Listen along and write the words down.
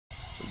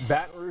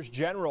Baton Rouge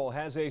General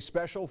has a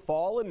special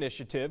fall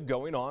initiative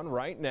going on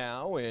right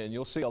now, and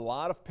you'll see a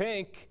lot of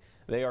pink.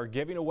 They are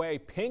giving away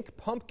pink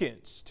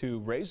pumpkins to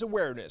raise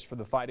awareness for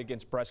the fight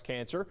against breast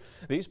cancer.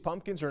 These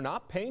pumpkins are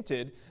not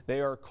painted. They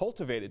are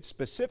cultivated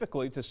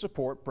specifically to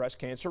support breast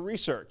cancer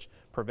research,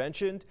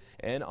 prevention,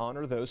 and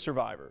honor those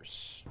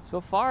survivors. So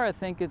far, I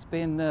think it's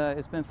been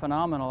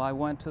phenomenal. I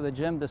went to the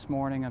gym this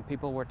morning and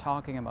people were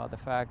talking about the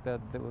fact that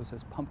there was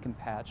this pumpkin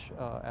patch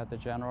at the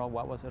General.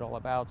 What was it all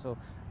about? So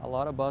a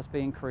lot of buzz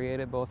being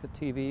created, both at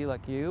TV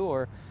like you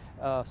or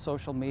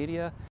social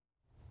media.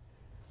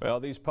 Well,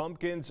 these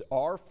pumpkins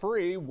are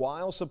free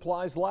while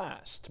supplies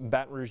last.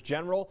 Baton Rouge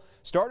General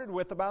started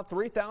with about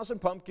 3,000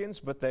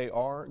 pumpkins, but they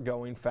are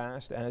going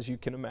fast, as you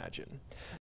can imagine.